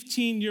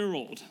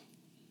 15-year-old,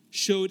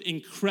 showed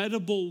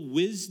incredible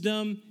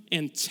wisdom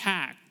and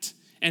tact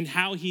and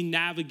how he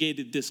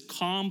navigated this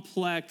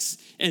complex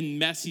and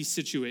messy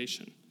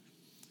situation.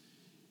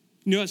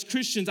 You know, as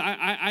Christians,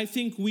 I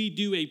think we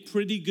do a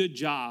pretty good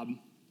job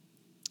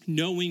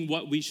knowing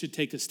what we should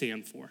take a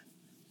stand for.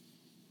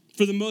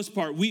 For the most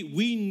part,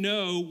 we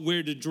know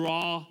where to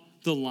draw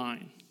the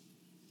line.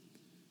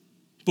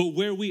 But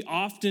where we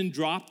often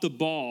drop the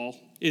ball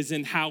is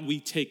in how we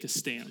take a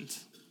stand.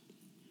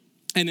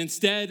 And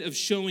instead of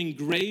showing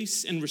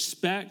grace and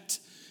respect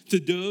to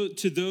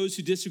those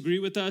who disagree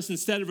with us,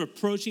 instead of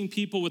approaching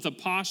people with a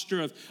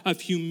posture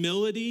of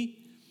humility,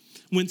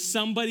 when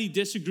somebody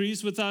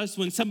disagrees with us,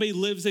 when somebody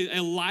lives a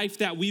life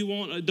that we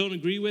don't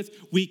agree with,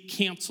 we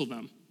cancel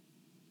them.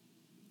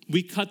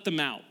 We cut them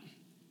out.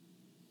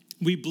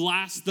 We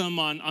blast them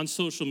on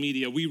social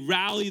media. We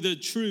rally the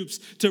troops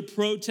to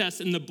protest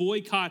and the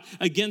boycott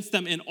against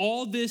them. And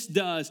all this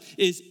does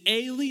is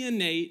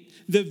alienate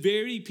the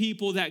very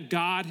people that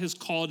God has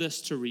called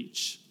us to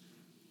reach.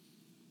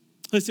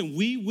 Listen,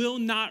 we will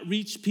not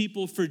reach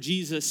people for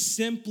Jesus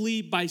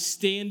simply by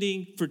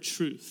standing for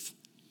truth.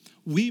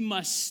 We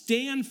must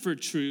stand for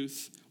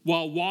truth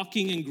while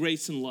walking in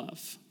grace and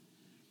love.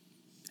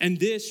 And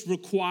this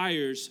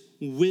requires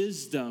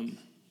wisdom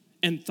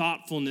and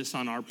thoughtfulness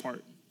on our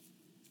part.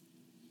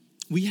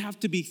 We have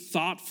to be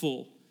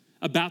thoughtful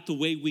about the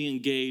way we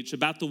engage,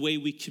 about the way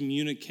we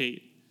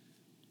communicate,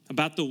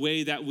 about the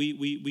way that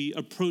we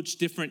approach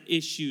different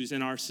issues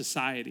in our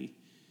society.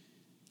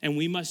 And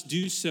we must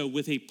do so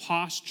with a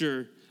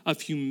posture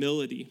of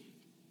humility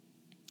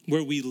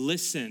where we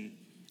listen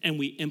and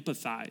we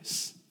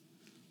empathize.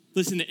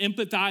 Listen, to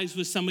empathize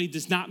with somebody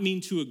does not mean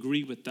to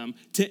agree with them.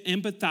 To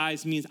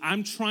empathize means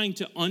I'm trying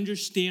to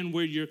understand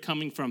where you're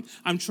coming from.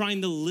 I'm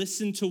trying to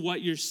listen to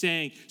what you're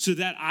saying so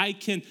that I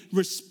can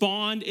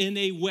respond in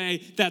a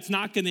way that's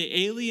not going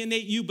to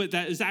alienate you, but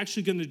that is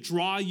actually going to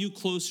draw you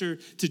closer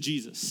to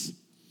Jesus.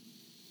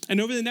 And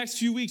over the next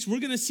few weeks,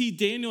 we're going to see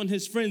Daniel and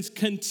his friends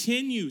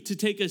continue to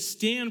take a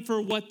stand for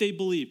what they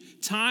believe.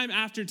 Time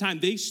after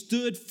time, they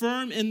stood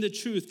firm in the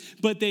truth,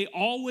 but they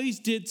always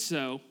did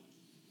so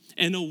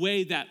in a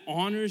way that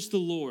honors the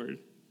Lord,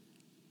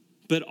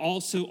 but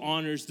also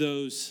honors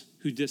those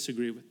who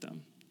disagree with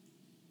them.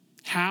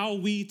 How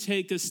we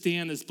take a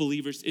stand as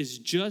believers is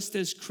just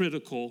as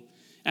critical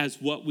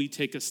as what we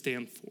take a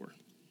stand for.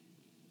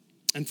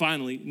 And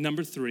finally,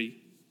 number 3,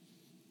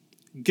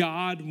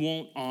 God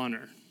won't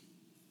honor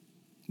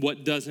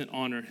what doesn't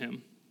honor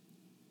him.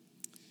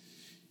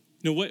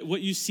 You know,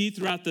 what you see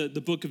throughout the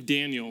book of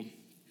Daniel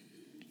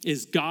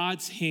is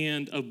God's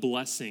hand of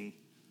blessing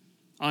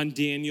on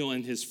Daniel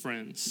and his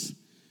friends.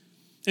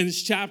 In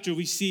this chapter,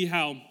 we see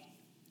how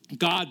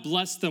God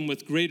blessed them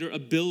with greater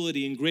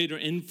ability and greater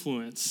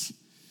influence.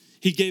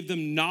 He gave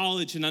them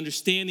knowledge and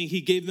understanding.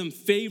 He gave them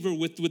favor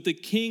with the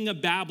king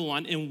of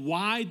Babylon. And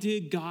why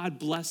did God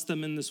bless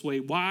them in this way?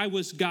 Why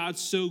was God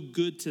so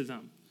good to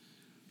them?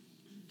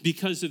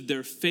 Because of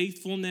their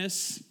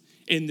faithfulness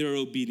and their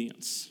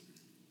obedience.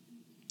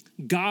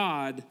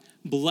 God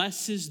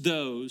blesses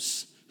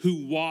those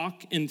who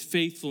walk in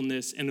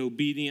faithfulness and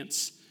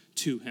obedience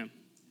to him.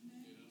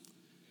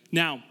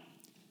 Now,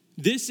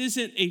 this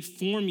isn't a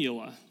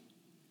formula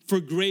for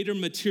greater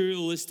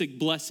materialistic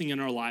blessing in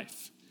our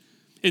life.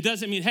 It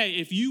doesn't mean, hey,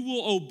 if you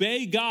will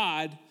obey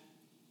God,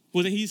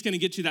 well, then he's going to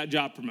get you that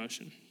job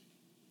promotion.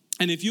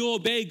 And if you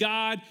obey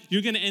God,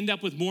 you're going to end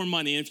up with more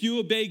money. And if you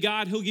obey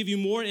God, he'll give you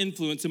more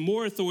influence and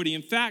more authority.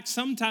 In fact,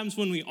 sometimes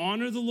when we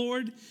honor the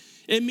Lord,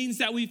 it means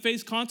that we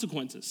face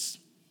consequences.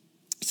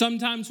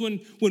 Sometimes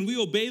when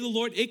we obey the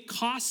Lord, it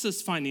costs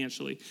us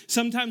financially.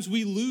 Sometimes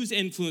we lose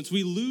influence,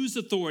 we lose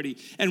authority.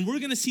 And we're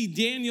going to see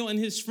Daniel and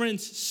his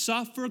friends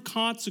suffer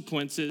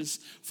consequences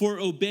for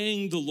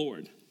obeying the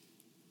Lord.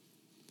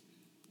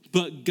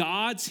 But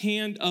God's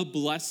hand of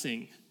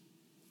blessing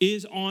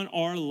is on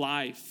our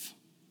life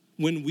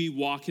when we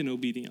walk in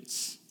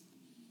obedience.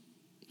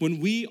 When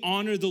we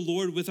honor the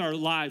Lord with our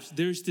lives,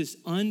 there's this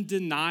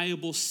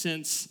undeniable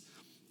sense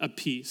of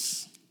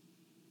peace.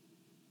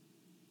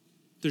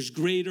 There's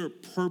greater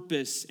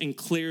purpose and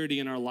clarity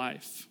in our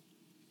life.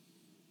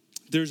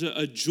 There's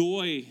a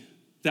joy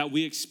that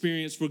we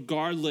experience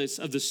regardless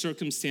of the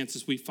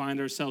circumstances we find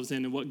ourselves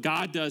in. And what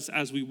God does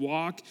as we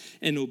walk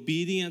in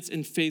obedience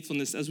and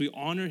faithfulness, as we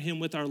honor him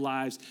with our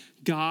lives,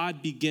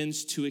 God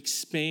begins to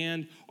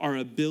expand our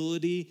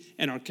ability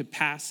and our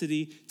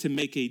capacity to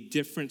make a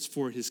difference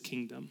for his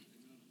kingdom.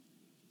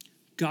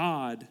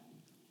 God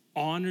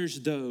honors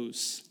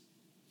those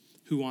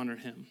who honor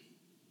him.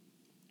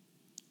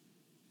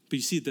 But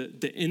you see,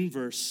 the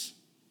inverse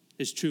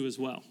is true as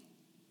well.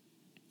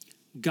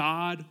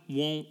 God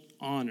won't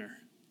honor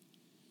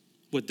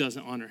what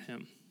doesn't honor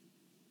him.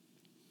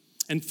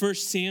 In 1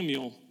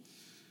 Samuel,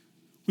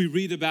 we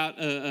read about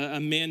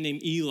a man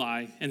named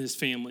Eli and his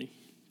family.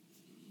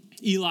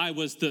 Eli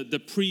was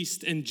the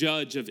priest and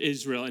judge of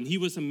Israel, and he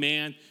was a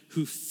man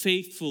who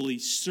faithfully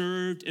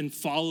served and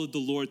followed the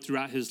Lord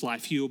throughout his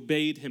life. He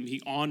obeyed him,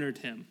 he honored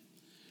him.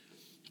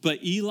 But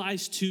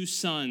Eli's two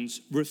sons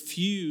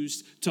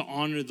refused to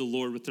honor the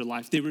Lord with their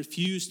life. They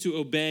refused to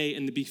obey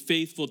and to be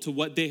faithful to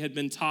what they had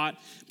been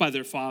taught by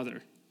their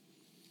father.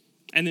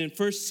 And in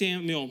 1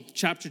 Samuel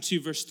chapter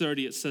 2, verse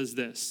 30, it says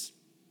this: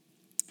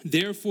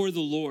 "Therefore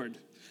the Lord,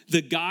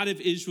 the God of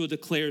Israel,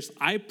 declares,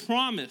 I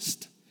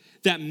promised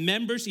that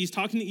members," he's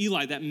talking to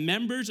Eli, "that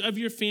members of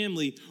your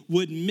family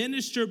would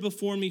minister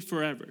before me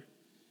forever.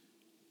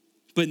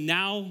 But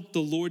now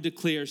the Lord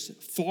declares,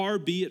 far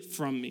be it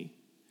from me.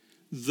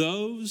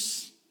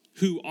 Those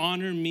who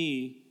honor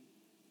me,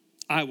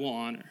 I will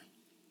honor.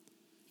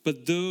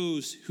 But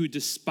those who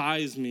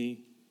despise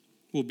me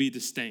will be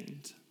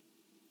disdained."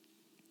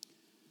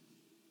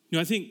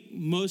 I think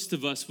most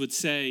of us would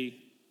say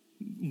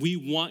we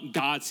want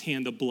God's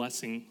hand of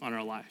blessing on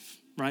our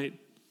life, right?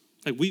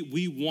 Like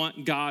we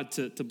want God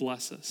to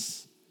bless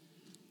us.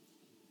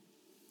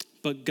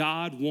 But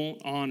God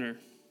won't honor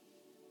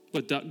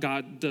what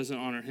God doesn't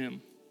honor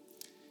him.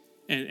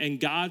 And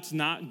God's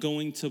not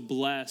going to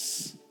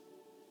bless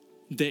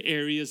the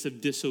areas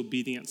of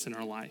disobedience in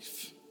our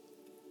life.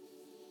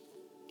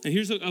 And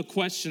here's a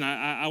question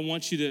I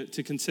want you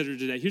to consider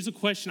today. Here's a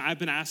question I've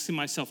been asking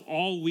myself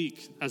all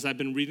week as I've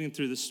been reading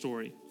through this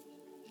story.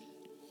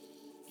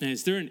 And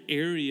is there an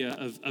area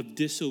of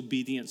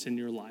disobedience in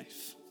your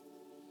life?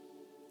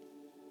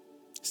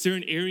 Is there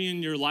an area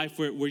in your life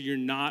where you're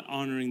not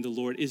honoring the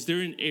Lord? Is there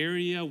an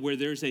area where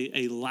there's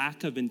a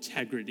lack of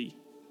integrity?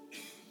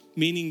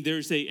 Meaning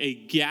there's a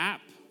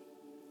gap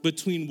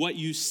between what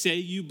you say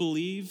you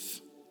believe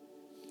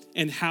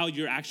and how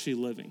you're actually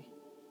living.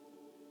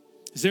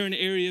 Is there an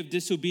area of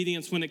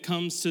disobedience when it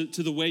comes to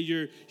the way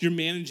you're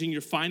managing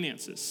your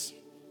finances?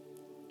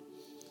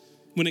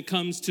 When it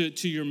comes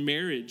to your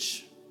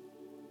marriage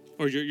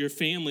or your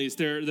family, is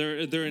there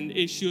an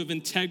issue of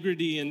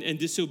integrity and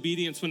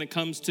disobedience when it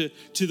comes to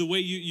the way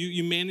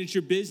you manage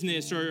your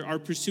business or are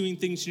pursuing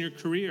things in your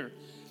career?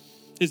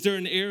 Is there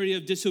an area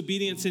of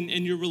disobedience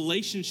in your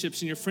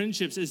relationships and your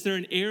friendships? Is there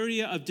an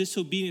area of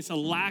disobedience, a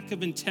lack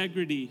of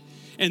integrity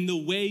in the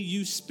way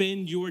you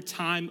spend your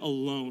time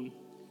alone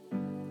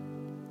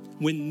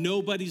when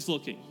nobody's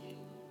looking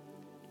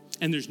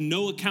and there's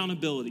no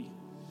accountability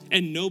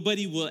and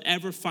nobody will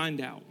ever find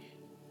out?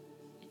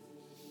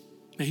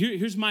 Now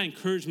here's my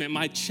encouragement,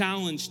 my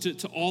challenge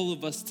to all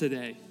of us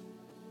today.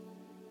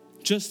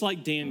 Just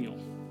like Daniel,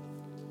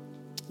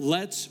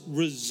 let's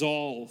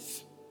resolve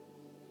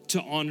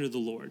to honor the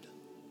Lord.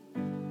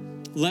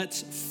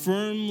 Let's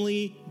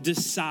firmly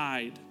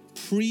decide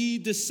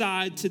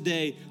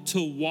today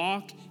to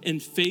walk in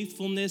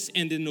faithfulness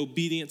and in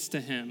obedience to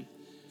him.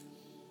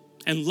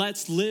 And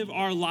let's live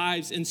our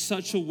lives in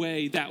such a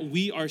way that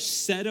we are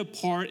set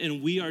apart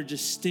and we are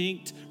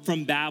distinct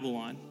from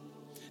Babylon.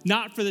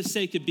 Not for the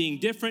sake of being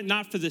different,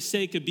 not for the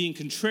sake of being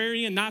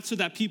contrarian, not so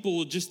that people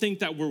will just think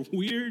that we're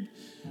weird.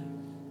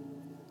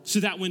 So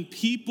that when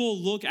people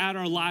look at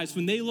our lives,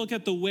 when they look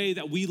at the way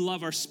that we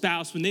love our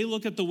spouse, when they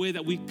look at the way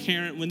that we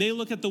parent, when they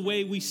look at the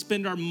way we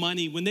spend our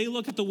money, when they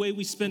look at the way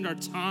we spend our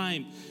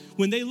time,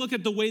 when they look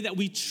at the way that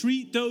we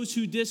treat those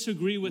who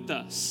disagree with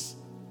us,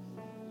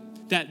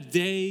 that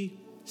they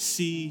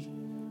see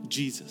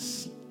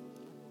Jesus.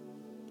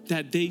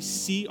 That they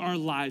see our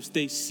lives,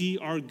 they see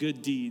our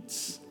good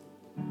deeds,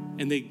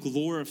 and they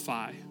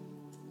glorify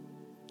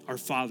our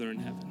Father in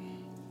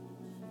heaven.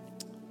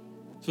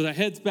 So with our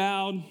heads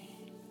bowed,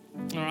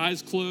 our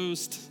eyes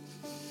closed.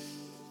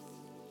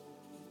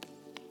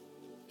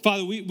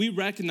 Father, we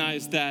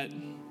recognize that,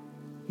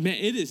 man,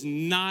 it is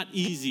not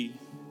easy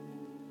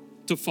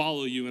to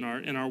follow you in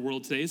our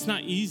world today. It's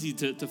not easy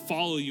to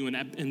follow you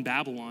in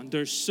Babylon.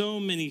 There's so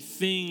many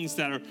things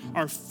that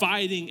are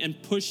fighting and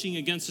pushing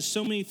against us,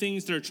 so many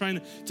things that are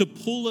trying to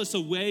pull us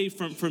away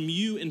from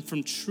you and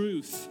from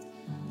truth.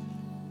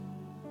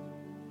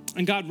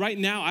 And God, right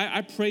now,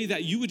 I pray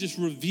that you would just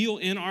reveal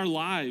in our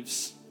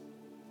lives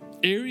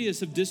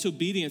areas of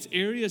disobedience,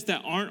 areas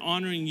that aren't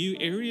honoring you,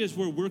 areas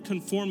where we're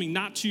conforming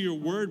not to your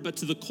word, but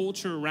to the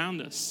culture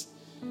around us.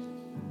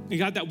 And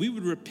God, that we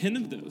would repent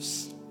of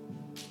those,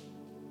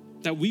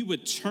 that we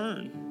would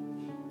turn.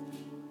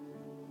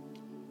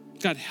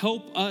 God,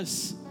 help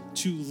us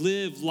to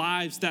live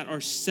lives that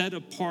are set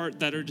apart,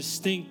 that are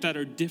distinct, that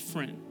are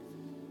different.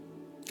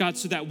 God,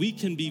 so that we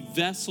can be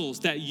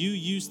vessels that you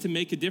use to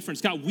make a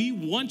difference. God, we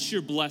want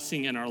your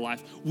blessing in our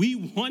life. We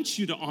want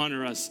you to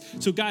honor us.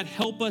 So God,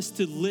 help us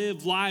to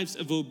live lives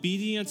of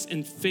obedience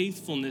and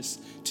faithfulness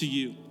to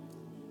you.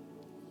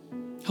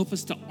 Help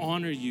us to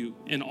honor you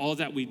in all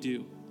that we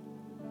do.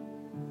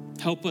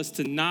 Help us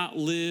to not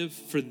live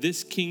for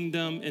this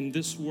kingdom and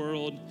this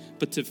world,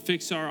 but to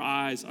fix our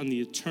eyes on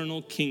the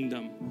eternal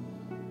kingdom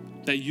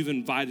that you've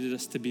invited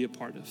us to be a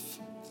part of.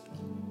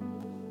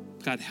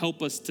 God,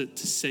 help us to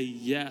say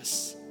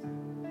yes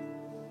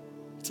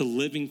to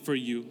living for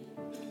you,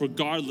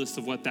 regardless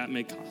of what that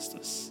may cost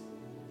us.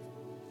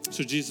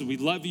 So Jesus, we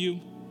love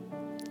you,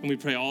 and we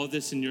pray all of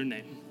this in your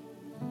name.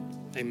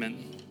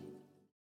 Amen.